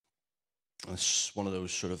It's one of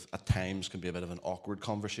those sort of, at times, can be a bit of an awkward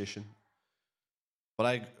conversation.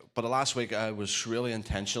 But last week I was really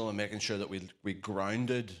intentional in making sure that we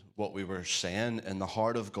grounded what we were saying in the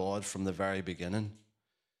heart of God from the very beginning.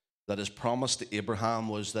 That his promise to Abraham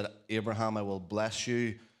was that, Abraham, I will bless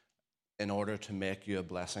you in order to make you a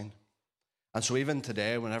blessing. And so even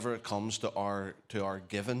today, whenever it comes to our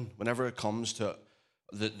giving, whenever it comes to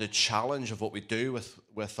the challenge of what we do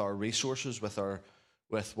with our resources, with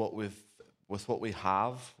what we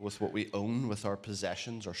have, with what we own, with our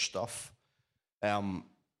possessions, our stuff,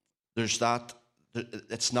 there's that.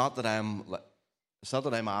 It's not that I'm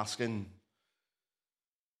asking,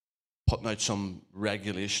 putting out some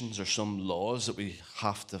regulations or some laws that we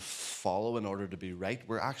have to follow in order to be right.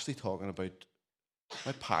 We're actually talking about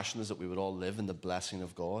my passion is that we would all live in the blessing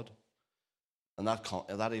of God, and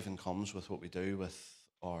that even comes with what we do with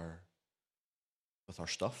our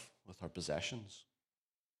stuff, with our possessions.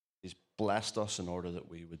 He's blessed us in order that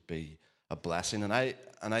we would be a blessing. And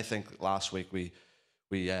I think last week we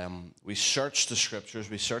searched the scriptures,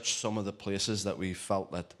 we searched some of the places that we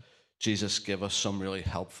felt that Jesus gave us some really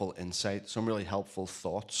helpful insight, some really helpful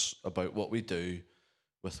thoughts about what we do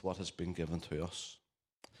with what has been given to us.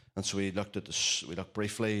 And so we looked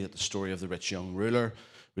briefly at the story of the rich young ruler.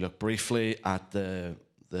 We looked briefly at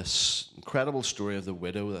this incredible story of the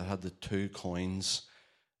widow that had the 2 coins,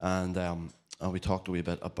 and we talked a wee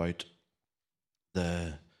bit about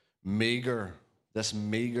this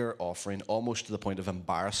meager offering, almost to the point of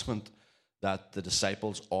embarrassment, that the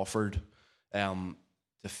disciples offered to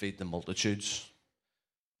feed the multitudes.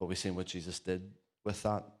 But we've seen what Jesus did with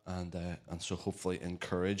that, and so hopefully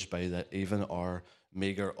encouraged by that, even our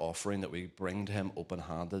meager offering that we bring to him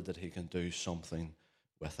open-handed, that he can do something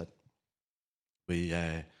with it. We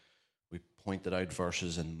pointed out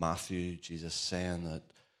verses in Matthew, Jesus saying that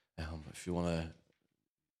if you want to,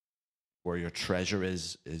 where your treasure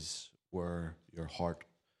is where your heart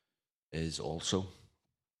is also.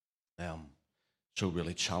 So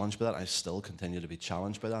really challenged by that. I still continue to be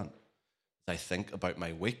challenged by that. As I think about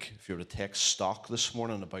my week, if you were to take stock this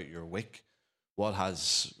morning about your week, where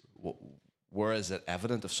is it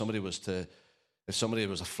evident? If somebody was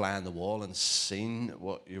a fly on the wall and seen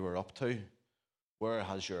what you were up to, where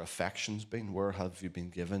has your affections been? Where have you been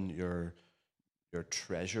given your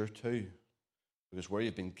treasure to? Because where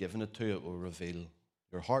you've been given it to, it will reveal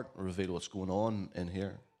your heart, will reveal what's going on in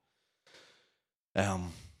here.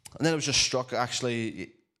 And then I was just struck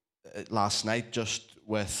actually last night just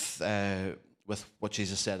with what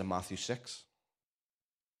Jesus said in Matthew 6.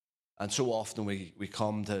 And so often we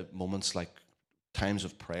come to moments like times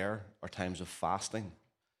of prayer or times of fasting,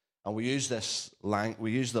 and we use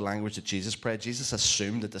the language that Jesus prayed. Jesus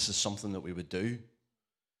assumed that this is something that we would do,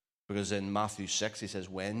 because in Matthew 6 he says,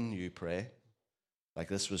 when you pray. Like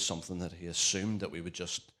this was something that he assumed that we would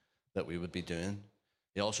be doing.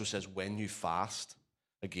 He also says, when you fast,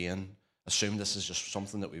 again, assume this is just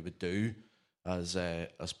something that we would do as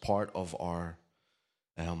part of our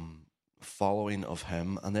following of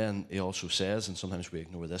him. And then he also says, and sometimes we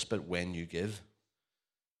ignore this, but when you give,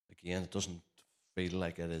 again, it doesn't feel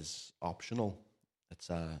like it is optional. It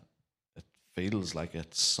feels like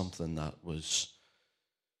it's something that was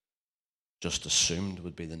just assumed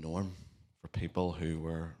would be the norm for people who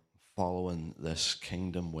were following this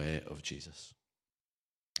kingdom way of Jesus.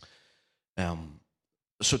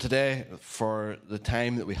 So today, for the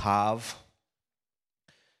time that we have,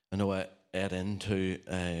 I know I add into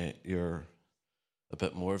a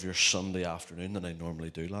bit more of your Sunday afternoon than I normally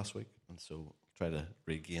do last week, and so try to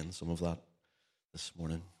regain some of that this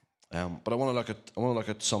morning. But I want to look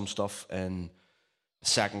at some stuff in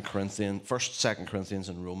 2 Corinthians,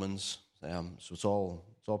 and Romans. So it's all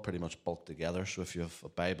pretty much bulked together. So if you have a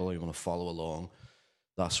Bible or you want to follow along,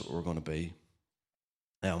 that's what we're going to be.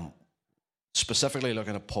 Specifically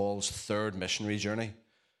looking at Paul's 3rd missionary journey.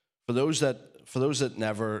 For those that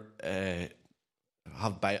never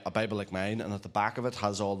have a Bible like mine, and at the back of it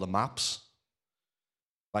has all the maps.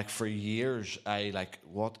 Like for years,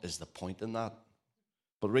 what is the point in that?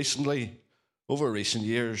 But over recent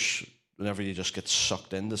years, whenever you just get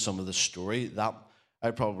sucked into some of the story, that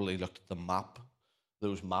I probably looked at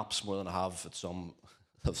those maps more than I have at some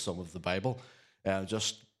of the Bible,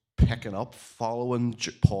 just picking up, following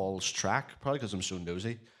Paul's track, probably because I'm so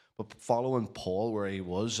nosy, but following Paul where he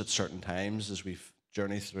was at certain times as we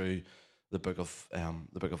journey through the book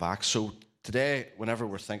of Acts. So today, whenever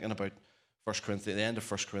we're thinking about 1 Corinthians, the end of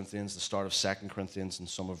 1 Corinthians, the start of 2 Corinthians, and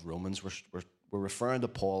some of Romans, we're referring to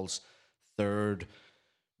Paul's 3rd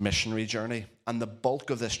missionary journey and the bulk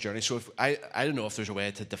of this journey. So I don't know if there's a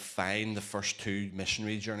way to define the first 2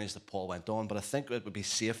 missionary journeys that Paul went on, but I think it would be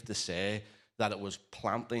safe to say that it was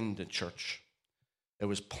planting the church. It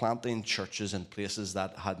was planting churches in places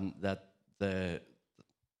that had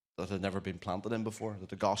never been planted in before, that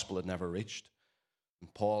the gospel had never reached.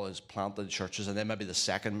 And Paul has planted churches, and then maybe the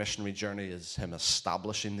second missionary journey is him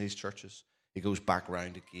establishing these churches. He goes back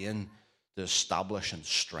around again to establish and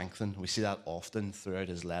strengthen. We see that often throughout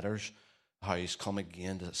his letters, how he's come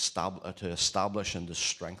again to establish and to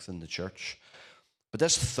strengthen the church. But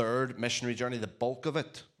this third missionary journey, the bulk of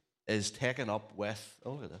it is taken up with,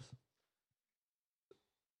 oh, look at this.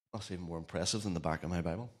 That's even more impressive than the back of my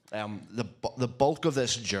Bible. The bulk of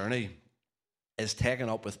this journey is taken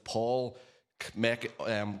up with Paul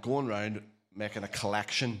going around making a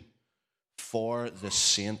collection for the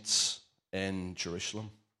saints in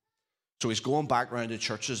Jerusalem. So he's going back around to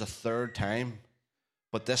churches a third time,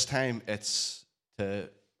 but this time it's to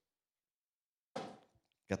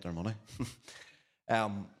get their money.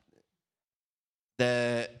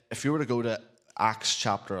 If you were to go to Acts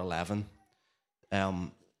chapter 11,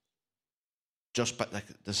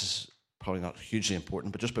 this is probably not hugely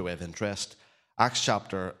important, but just by way of interest, Acts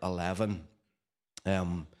chapter 11,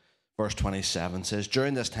 verse 27 says,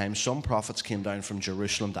 "During this time, some prophets came down from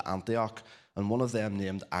Jerusalem to Antioch, and one of them,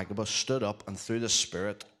 named Agabus, stood up and through the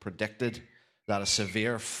Spirit predicted that a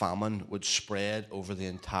severe famine would spread over the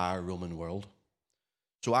entire Roman world."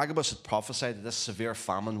 So Agabus had prophesied that this severe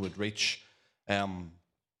famine would reach the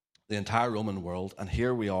entire Roman world, and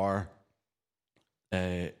here we are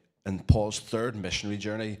in Paul's third missionary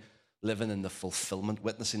journey, living in the fulfillment,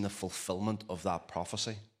 witnessing the fulfillment of that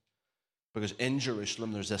prophecy. Because in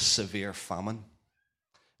Jerusalem, there's this severe famine.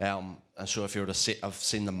 And so if you were to see, I've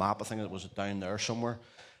seen the map, I think it was down there somewhere,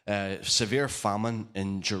 severe famine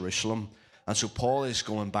in Jerusalem. And so Paul is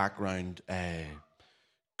going back around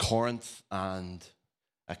Corinth and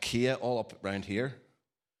Achaia, all up around here.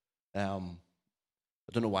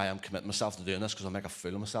 I don't know why I'm committing myself to doing this, because I'll make a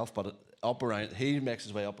fool of myself, but he makes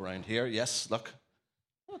his way up around here. Yes, look.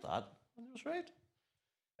 Not that. I was right.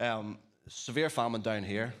 Severe famine down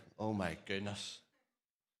here. Oh my goodness.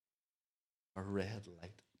 A red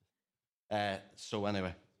light. So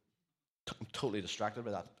anyway, I'm totally distracted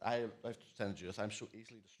by that. I've tended to do this. I'm so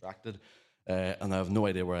easily distracted, and I have no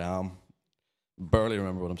idea where I am. Barely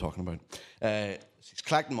remember what I'm talking about. He's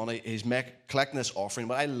collecting money. He's collecting this offering.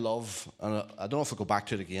 But I love, and I don't know if I'll go back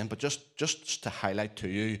to it again, but just to highlight to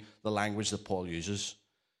you the language that Paul uses.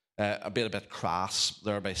 A bit crass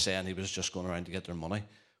there by saying he was just going around to get their money.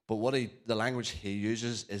 But the language he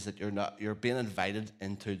uses is that you're being invited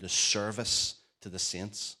into the service to the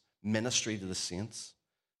saints, ministry to the saints.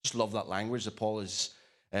 Just love that language that Paul is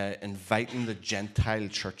inviting the Gentile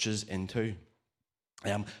churches into.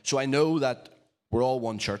 So I know that we're all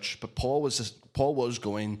one church, but Paul was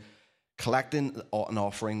going collecting an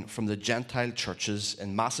offering from the Gentile churches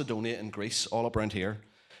in Macedonia and Greece, all up around here,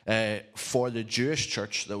 for the Jewish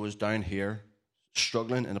church that was down here,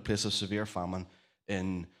 struggling in a place of severe famine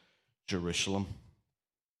in Jerusalem.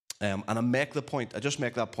 And I just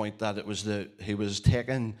make that point that he was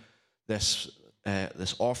taking this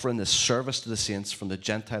offering, this service to the saints from the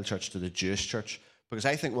Gentile church to the Jewish church, because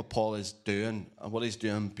I think what Paul is doing, and what he's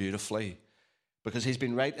doing beautifully, because he's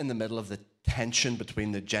been right in the middle of the tension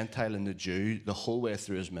between the Gentile and the Jew the whole way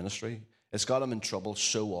through his ministry. It's got him in trouble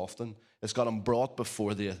so often. It's got him brought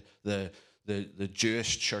before the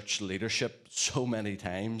Jewish church leadership so many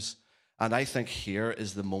times. And I think here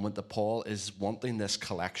is the moment that Paul is wanting this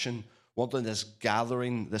collection, wanting this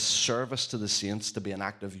gathering, this service to the saints to be an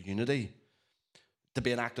act of unity, to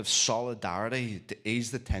be an act of solidarity, to ease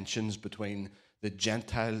the tensions between the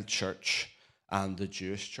Gentile church and the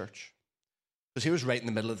Jewish church. Because he was right in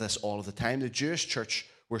the middle of this all of the time. The Jewish church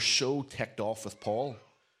were so ticked off with Paul,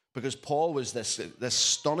 because Paul was this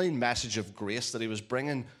stunning message of grace that he was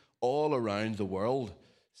bringing all around the world,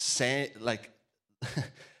 saying, like,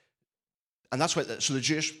 and that's why. So the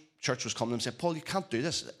Jewish church was coming to him and saying, "Paul, you can't do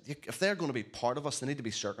this. If they're going to be part of us, they need to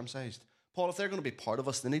be circumcised. Paul, if they're going to be part of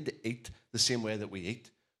us, they need to eat the same way that we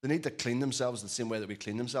eat. They need to clean themselves the same way that we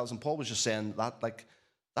clean themselves." And Paul was just saying that, like,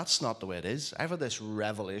 that's not the way it is. I've had this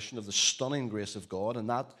revelation of the stunning grace of God, and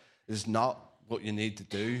that is not what you need to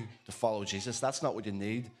do to follow Jesus. That's not what you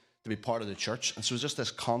need to be part of the church. And so it's just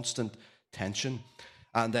this constant tension.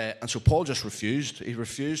 And so Paul just refused. He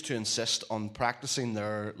refused to insist on practicing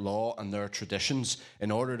their law and their traditions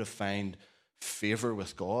in order to find favor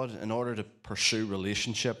with God, in order to pursue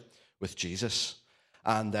relationship with Jesus.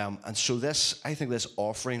 And so I think this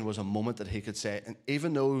offering was a moment that he could say, and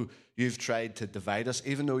even though you've tried to divide us,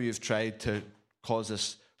 even though you've tried to cause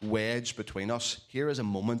this wedge between us, here is a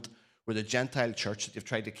moment where the Gentile church that you've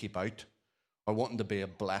tried to keep out are wanting to be a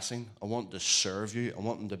blessing. I want to serve you. I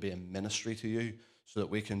want them to be a ministry to you so that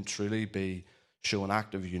we can truly show an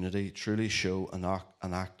act of unity, truly show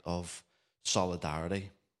an act of solidarity.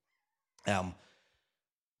 And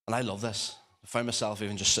I love this. I found myself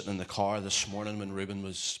even just sitting in the car this morning when Ruben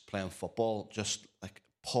was playing football, just like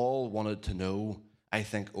Paul wanted to know, I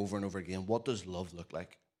think, over and over again, what does love look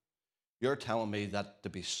like? You're telling me that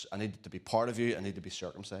I need to be part of you, I need to be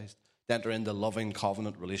circumcised. To enter into loving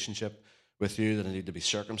covenant relationship with you, that I need to be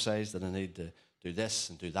circumcised, that I need to do this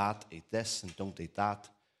and do that, eat this and don't eat that.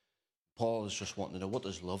 Paul is just wanting to know, what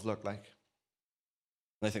does love look like?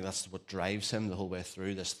 And I think that's what drives him the whole way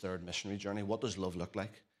through this third missionary journey. What does love look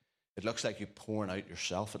like? It looks like you pouring out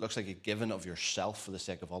yourself. It looks like you giving of yourself for the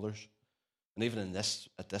sake of others. And even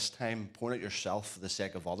at this time, pouring out yourself for the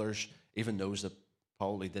sake of others, even those that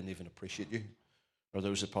probably didn't even appreciate you, or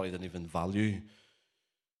those that probably didn't even value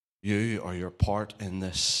you or your part in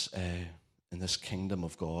this kingdom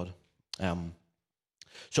of God.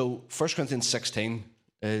 So 1 Corinthians 16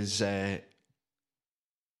 is the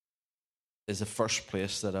first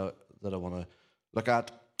place that I want to look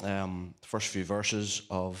at. The first few verses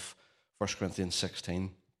of 1 Corinthians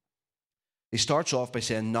 16. He starts off by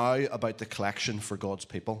saying, now about the collection for God's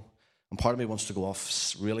people. And part of me wants to go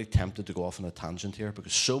off, really tempted to go off on a tangent here,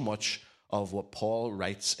 because so much of what Paul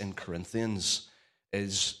writes in Corinthians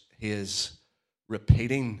is he is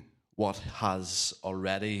repeating what has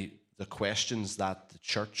already, the questions that the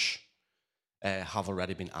church have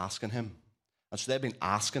already been asking him. And so they've been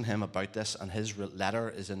asking him about this, and his letter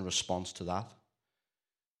is in response to that.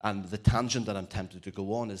 And the tangent that I'm tempted to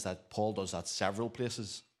go on is that Paul does that several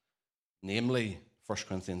places, namely 1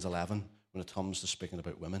 Corinthians 11, when it comes to speaking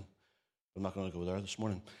about women. I'm not going to go there this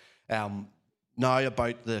morning. Now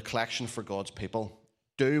about the collection for God's people.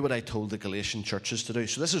 Do what I told the Galatian churches to do.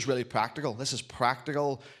 So this is really practical. This is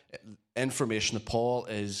practical information that Paul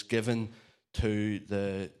is given to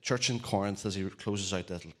the church in Corinth as he closes out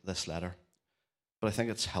this letter. But I think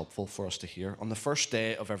it's helpful for us to hear. On the first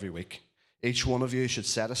day of every week, each one of you should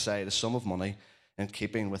set aside a sum of money in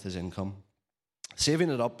keeping with his income, saving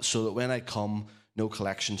it up so that when I come, no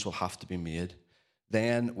collections will have to be made.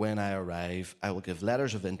 Then, when I arrive, I will give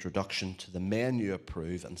letters of introduction to the men you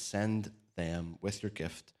approve and send them with your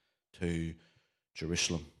gift to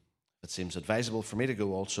Jerusalem. If it seems advisable for me to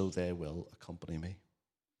go also, they will accompany me.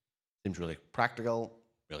 Seems really practical,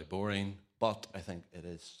 really boring, but I think it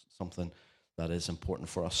is something that is important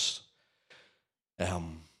for us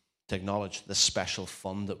to acknowledge this special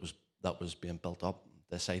fund that was being built up.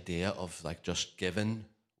 This idea of like just giving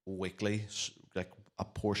weekly, like a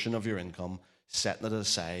portion of your income, setting it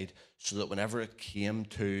aside so that whenever it came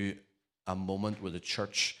to a moment where the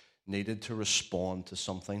church needed to respond to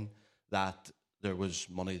something, that there was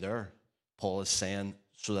money there. Paul is saying,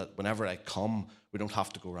 so that whenever I come, we don't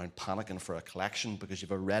have to go around panicking for a collection, because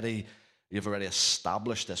you've already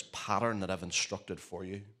established this pattern that I've instructed for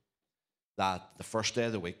you, that the first day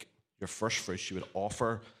of the week, your first fruits, you would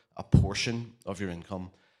offer a portion of your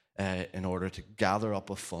income in order to gather up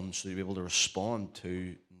a fund so you'll be able to respond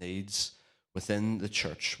to needs within the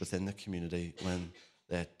church, within the community when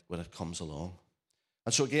it comes along.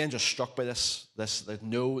 And so again, just struck by this there's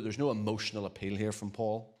no emotional appeal here from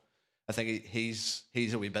Paul. I think he's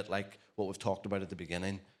a wee bit like what we've talked about at the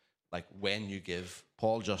beginning, like when you give.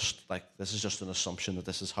 Paul just like, this is just an assumption that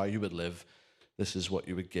this is how you would live. This is what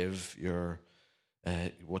you would give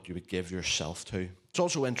yourself to. It's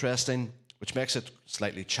also interesting, which makes it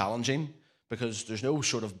slightly challenging, because there's no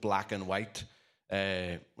sort of black and white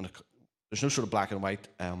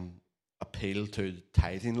appeal to the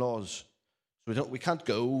tithing laws. So we can't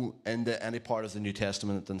go into any part of the New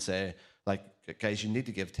Testament and say, like, guys, you need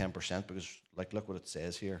to give 10% because, like, look what it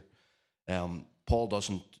says here. Paul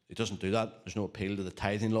doesn't do that. There's no appeal to the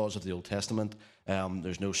tithing laws of the Old Testament.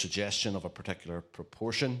 There's no suggestion of a particular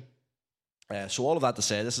proportion. So all of that to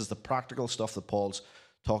say, this is the practical stuff that Paul's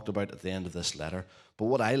talked about at the end of this letter. But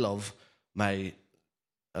what I love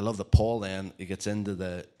that Paul then he gets into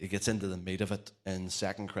the meat of it in 2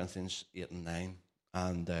 Corinthians 8 and 9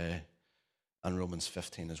 and Romans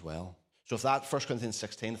 15 as well. So if that 1 Corinthians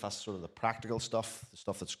 16, if that's sort of the practical stuff, the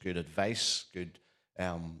stuff that's good advice, good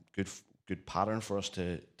pattern for us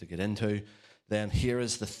to get into, then here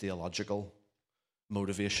is the theological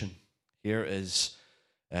motivation. Here is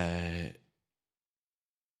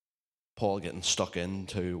Paul getting stuck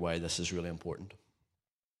into why this is really important.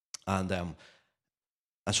 And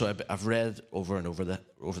so I've read over and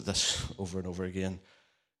over again,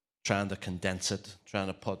 trying to condense it, trying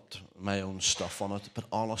to put my own stuff on it. But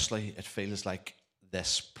honestly, it feels like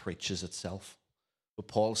this preaches itself. What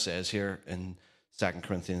Paul says here in 2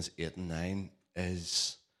 Corinthians 8 and 9,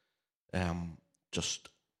 is just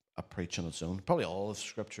a preach on its own. Probably all of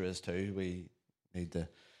Scripture is too. We need to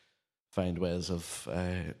find ways of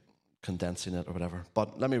condensing it or whatever.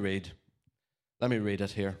 But let me read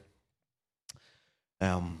it here.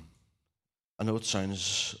 I know it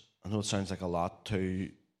sounds like a lot, two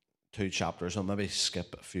chapters. I'll maybe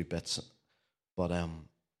skip a few bits, but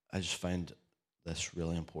I just find this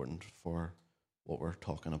really important for what we're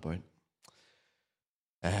talking about.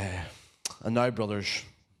 And now, brothers,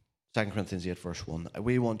 2 Corinthians 8, verse 1.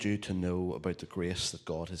 We want you to know about the grace that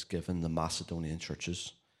God has given the Macedonian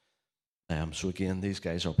churches. So again, these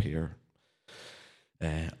guys up here,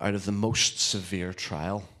 out of the most severe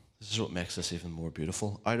trial, this is what makes this even more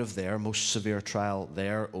beautiful. Out of their most severe trial,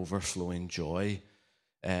 their overflowing joy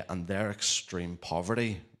and their extreme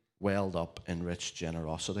poverty welled up in rich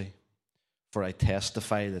generosity. For I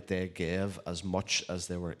testify that they gave as much as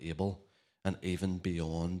they were able and even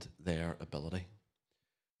beyond their ability.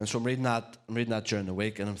 And so I'm reading that during the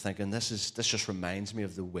week, and I'm thinking, this just reminds me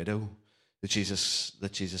of the widow that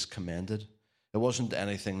Jesus commended. It wasn't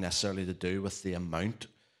anything necessarily to do with the amount.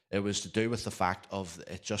 It was to do with the fact of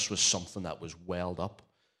it just was something that was welled up.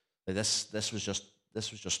 This was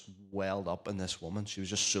just welled up in this woman. She was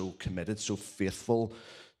just so committed, so faithful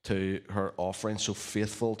to her offering, so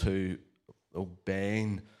faithful to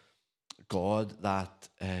obeying God that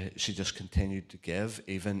she just continued to give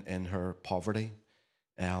even in her poverty.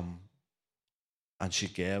 And she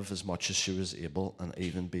gave as much as she was able and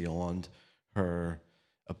even beyond her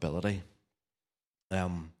ability.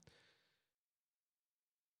 And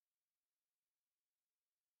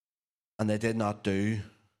they did not do,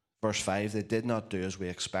 verse 5, they did not do as we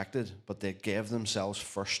expected, but they gave themselves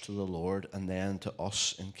first to the Lord and then to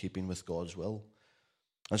us in keeping with God's will.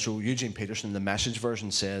 And so Eugene Peterson in the Message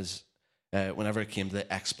version says, whenever it came to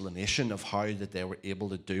the explanation of how that they were able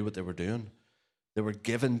to do what they were doing, they were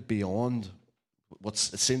given beyond it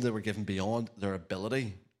seemed they were given beyond their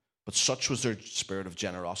ability, but such was their spirit of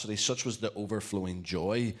generosity, such was the overflowing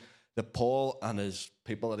joy that Paul and his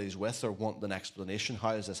people that he's with are wanting an explanation.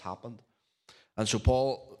 How has this happened? And so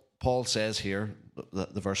Paul says here,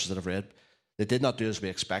 the verses that I've read, they did not do as we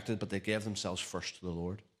expected, but they gave themselves first to the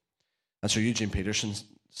Lord. And so Eugene Peterson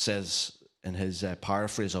says in his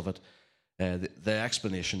paraphrase of it, the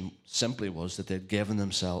explanation simply was that they'd given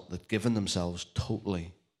themselves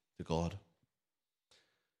totally to God.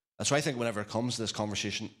 And so I think whenever it comes to this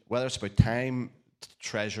conversation, whether it's about time,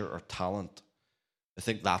 treasure, or talent, I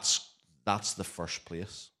think that's the first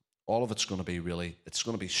place. All of it's going to be it's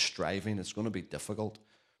going to be striving, it's going to be difficult.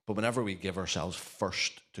 But whenever we give ourselves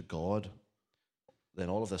first to God, then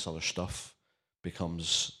all of this other stuff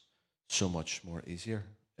becomes so much more easier.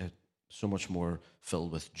 So much more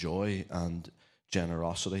filled with joy and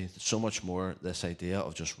generosity. So much more this idea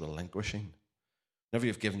of just relinquishing. Whenever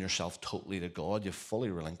you've given yourself totally to God, you've fully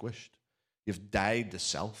relinquished. You've died to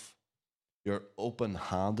self. You're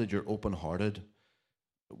open-handed, you're open-hearted,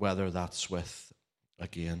 whether that's with,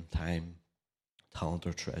 again, time, talent,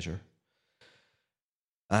 or treasure.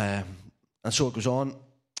 And so it goes on,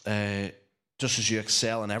 just as you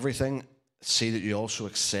excel in everything, see that you also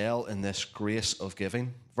excel in this grace of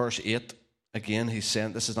giving. Verse 8, again, he's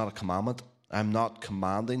saying, this is not a commandment. I'm not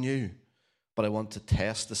commanding you, but I want to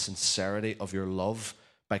test the sincerity of your love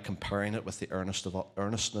by comparing it with the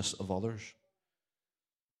earnestness of others.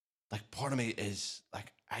 Like, part of me is,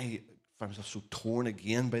 like, I find myself so torn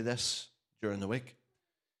again by this during the week.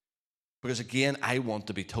 Because again, I want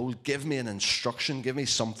to be told, give me an instruction, give me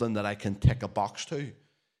something that I can tick a box to.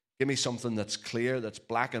 Give me something that's clear, that's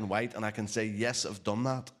black and white, and I can say, yes, I've done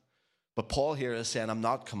that. But Paul here is saying, I'm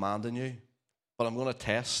not commanding you, but I'm going to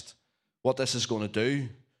test what this is going to do,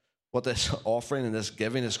 what this offering and this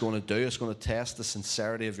giving is going to do. It's going to test the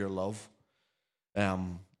sincerity of your love.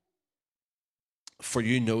 For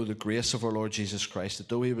you know the grace of our Lord Jesus Christ, that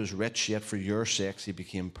though he was rich, yet for your sakes he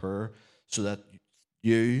became poor, so that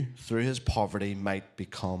you, through his poverty, might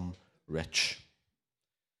become rich.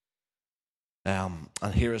 And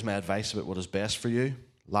here is my advice about what is best for you.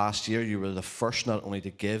 Last year, you were the first not only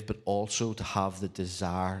to give, but also to have the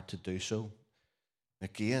desire to do so.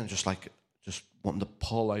 Again, just wanting to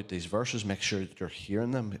pull out these verses, make sure that you're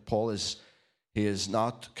hearing them. He is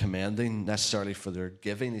not commending necessarily for their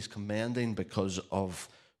giving. He's commending because of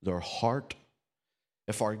their heart.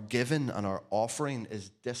 If our giving and our offering is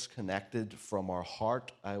disconnected from our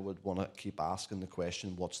heart, I would want to keep asking the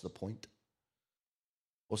question, what's the point?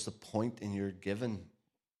 What's the point in your giving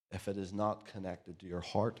if it is not connected to your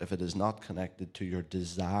heart, if it is not connected to your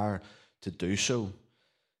desire to do so?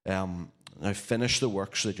 Now finish the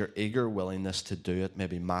work so that your eager willingness to do it may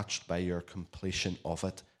be matched by your completion of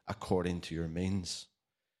it. according to your means.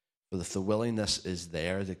 For if the willingness is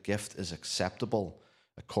there, the gift is acceptable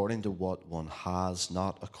according to what one has,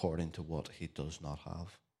 not according to what he does not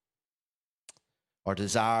have. Our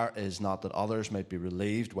desire is not that others might be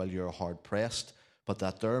relieved while you are hard pressed, but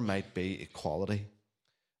that there might be equality.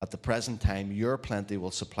 At the present time, your plenty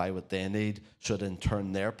will supply what they need, so that in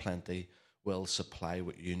turn their plenty will supply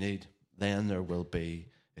what you need. Then there will be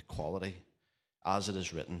equality. As it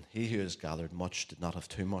is written, he who has gathered much did not have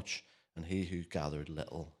too much, and he who gathered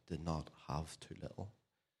little did not have too little.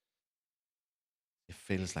 It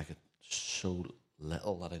feels like it's so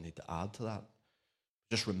little that I need to add to that.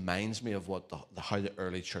 It just reminds me of what how the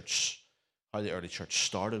early church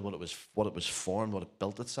started, what it was formed, what it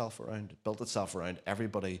built itself around. It built itself around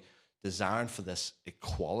everybody desiring for this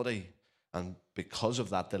equality, and because of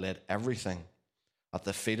that, they laid everything at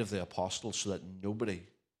the feet of the apostles so that nobody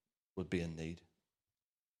would be in need.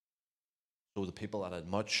 So the people that had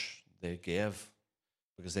much, they gave,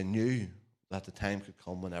 because they knew that the time could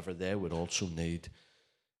come whenever they would also need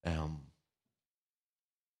the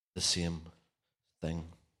same thing.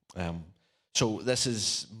 So this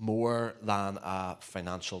is more than a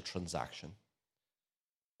financial transaction.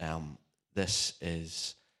 This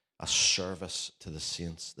is a service to the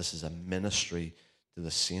saints. This is a ministry to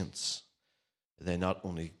the saints. They not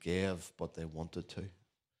only gave, but they wanted to.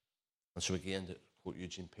 And so again, to quote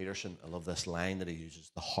Eugene Peterson, I love this line that he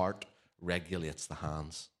uses: the heart regulates the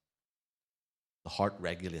hands. The heart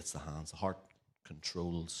regulates the hands. The heart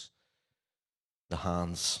controls the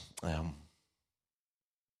hands.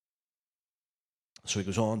 So he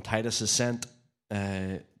goes on. Titus is sent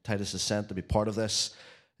to be part of this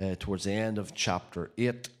towards the end of chapter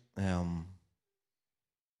 8.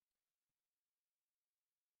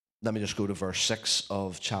 Let me just go to verse 6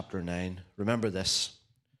 of chapter 9. Remember this: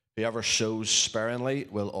 whoever sows sparingly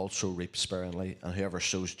will also reap sparingly, and whoever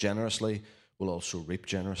sows generously will also reap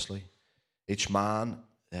generously. Each man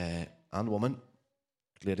and woman,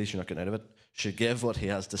 ladies, you're not getting out of it, should give what he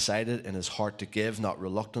has decided in his heart to give, not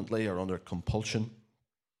reluctantly or under compulsion.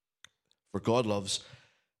 For God loves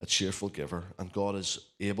a cheerful giver, and God is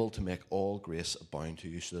able to make all grace abound to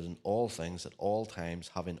you, so that in all things, at all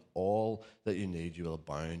times, having all that you need, you will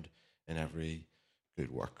abound in every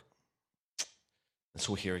good work. And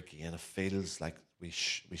so here again, it feels like we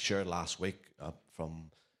shared last week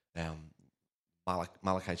from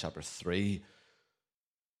Malachi chapter 3,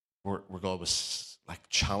 where God was like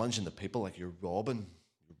challenging the people, like, you're robbing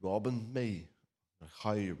me. Like,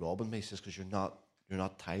 how are you robbing me? He says, because you're not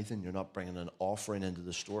tithing, you're not bringing an offering into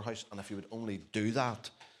the storehouse. And if you would only do that,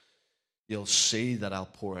 you'll see that I'll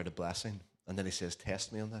pour out a blessing. And then he says,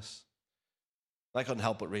 test me on this. I couldn't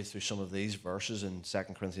help but read through some of these verses in 2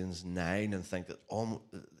 Corinthians 9 and think that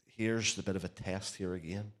here's the bit of a test here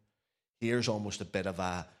again. Here's almost a bit of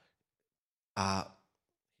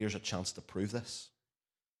here's a chance to prove this.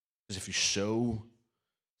 Because if you sow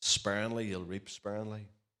sparingly, you'll reap sparingly.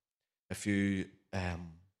 If you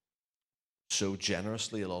sow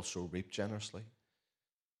generously, you'll also reap generously.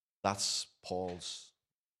 That's Paul's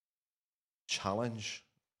challenge.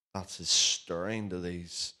 That's his stirring to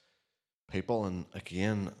these people. And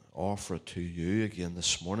again, offer it to you again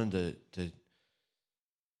this morning to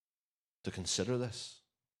consider this.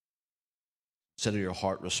 Consider your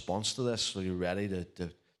heart response to this. Are you ready to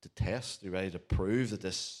test? Are you ready to prove that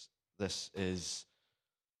this is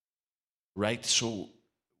right? So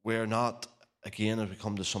we're not, again, as we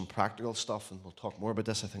come to some practical stuff, and we'll talk more about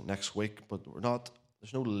this, I think, next week, but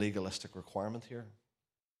there's no legalistic requirement here.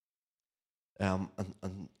 And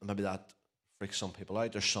maybe that freaks some people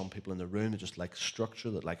out. There's some people in the room that just like structure,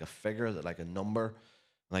 that like a figure, that like a number,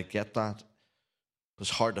 and I get that. It's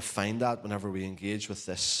hard to find that whenever we engage with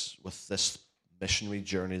this missionary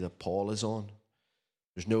journey that Paul is on.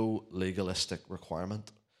 There's no legalistic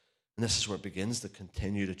requirement. And this is where it begins to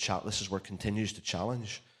continue to chat. This is where it continues to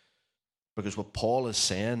challenge. Because what Paul is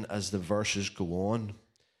saying as the verses go on,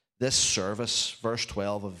 this service, verse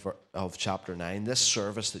 12 of chapter 9, this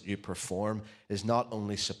service that you perform is not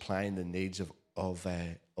only supplying the needs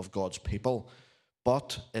of God's people,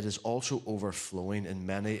 but it is also overflowing in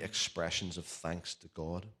many expressions of thanks to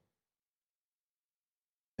God.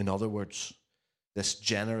 In other words, this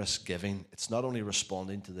generous giving, it's not only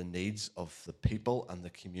responding to the needs of the people and the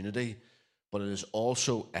community, but it is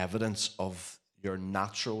also evidence of your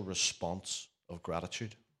natural response of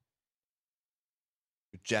gratitude.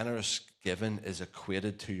 Your generous giving is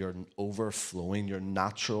equated to your overflowing, your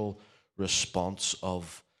natural response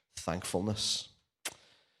of thankfulness.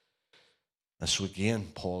 And so again,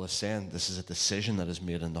 Paul is saying this is a decision that is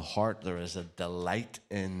made in the heart. There is a delight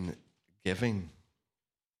in giving.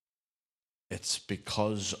 It's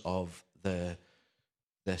because of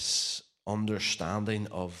this understanding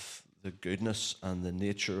of the goodness and the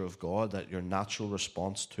nature of God that your natural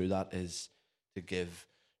response to that is to give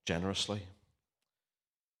generously.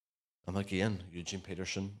 And again, Eugene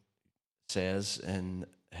Peterson says in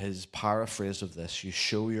his paraphrase of this, you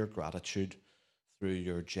show your gratitude through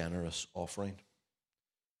your generous offering.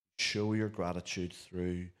 Show your gratitude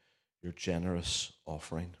through your generous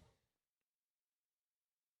offering.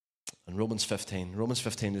 And Romans 15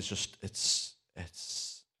 is just, it's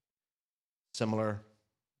similar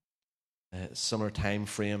time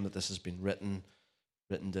frame that this has been written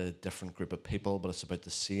to a different group of people, but it's about the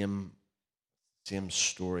same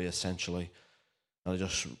story essentially. And I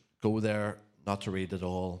just go there, not to read it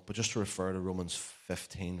all, but just to refer to Romans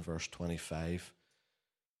 15 verse 25.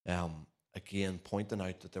 Again, pointing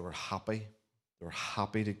out that they were happy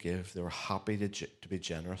to give, they were happy to be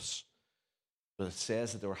generous. But it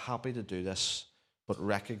says that they were happy to do this, but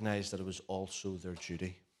recognized that it was also their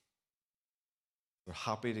duty. They were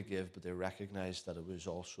happy to give, but they recognized that it was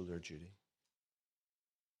also their duty.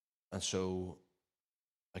 And so,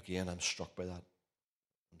 again, I'm struck by that.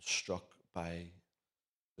 I'm struck by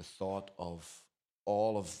the thought of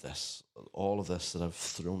all of this that I've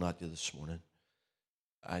thrown at you this morning.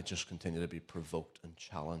 I just continue to be provoked and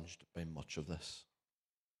challenged by much of this.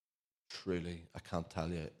 Truly, I can't tell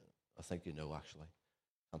you, I think you know actually,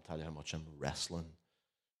 I can't tell you how much I'm wrestling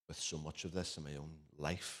with so much of this in my own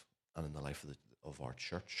life and in the life of our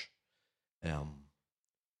church. But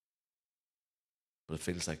it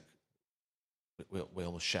feels like we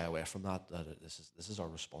almost shy away from that this is our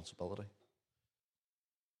responsibility.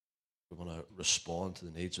 We want to respond to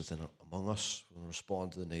the needs among us. We want to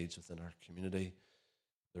respond to the needs within our community.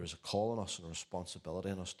 There is a call on us and a responsibility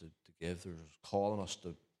on us to give. There is a call on us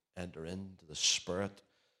to enter into the spirit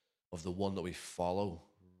of the one that we follow,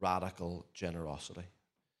 radical generosity,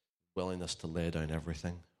 willingness to lay down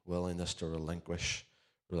everything, willingness to relinquish,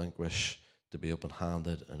 to be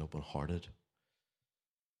open-handed and open-hearted.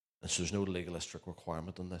 And so there's no legalistic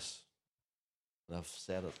requirement on this. And I've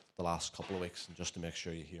said it the last couple of weeks, and just to make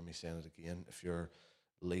sure you hear me saying it again, if you're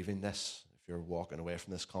leaving this, if you're walking away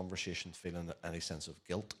from this conversation feeling any sense of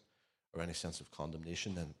guilt or any sense of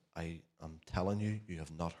condemnation, then I am telling you, you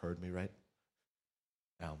have not heard me right.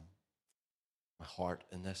 My heart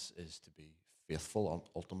in this is to be faithful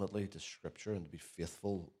ultimately to Scripture and to be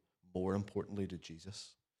faithful, more importantly, to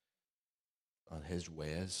Jesus and His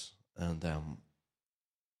ways. And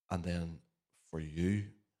then for you,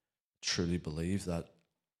 truly believe that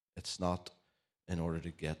it's not in order to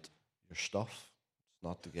get your stuff, it's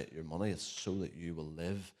not to get your money, it's so that you will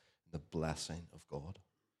live in the blessing of God.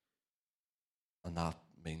 And that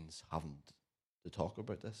means having to talk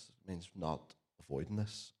about this. It means not avoiding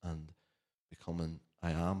this and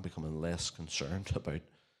I am becoming less concerned about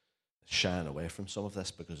shying away from some of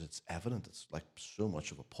this because it's evident. It's like so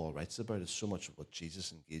much of what Paul writes about. It's so much of what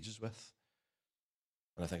Jesus engages with.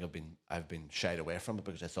 And I think I've been shied away from it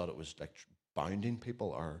because I thought it was like bounding people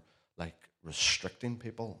or like restricting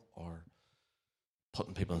people or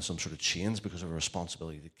putting people in some sort of chains because of a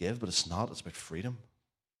responsibility to give. But it's not. It's about freedom.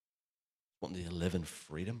 It's wanting to live in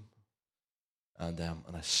freedom. And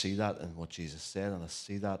I see that in what Jesus said, and I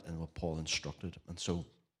see that in what Paul instructed. And so,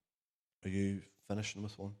 are you finishing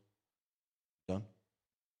with one? Done?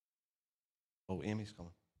 Oh, Amy's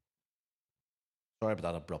coming. Sorry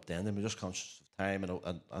about that abrupt ending. We're just conscious of time,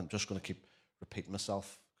 and I'm just going to keep repeating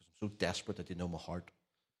myself because I'm so desperate that you know my heart.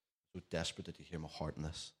 I'm so desperate that you hear my heart in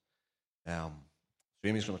this. So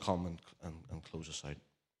Amy's going to come and close us out.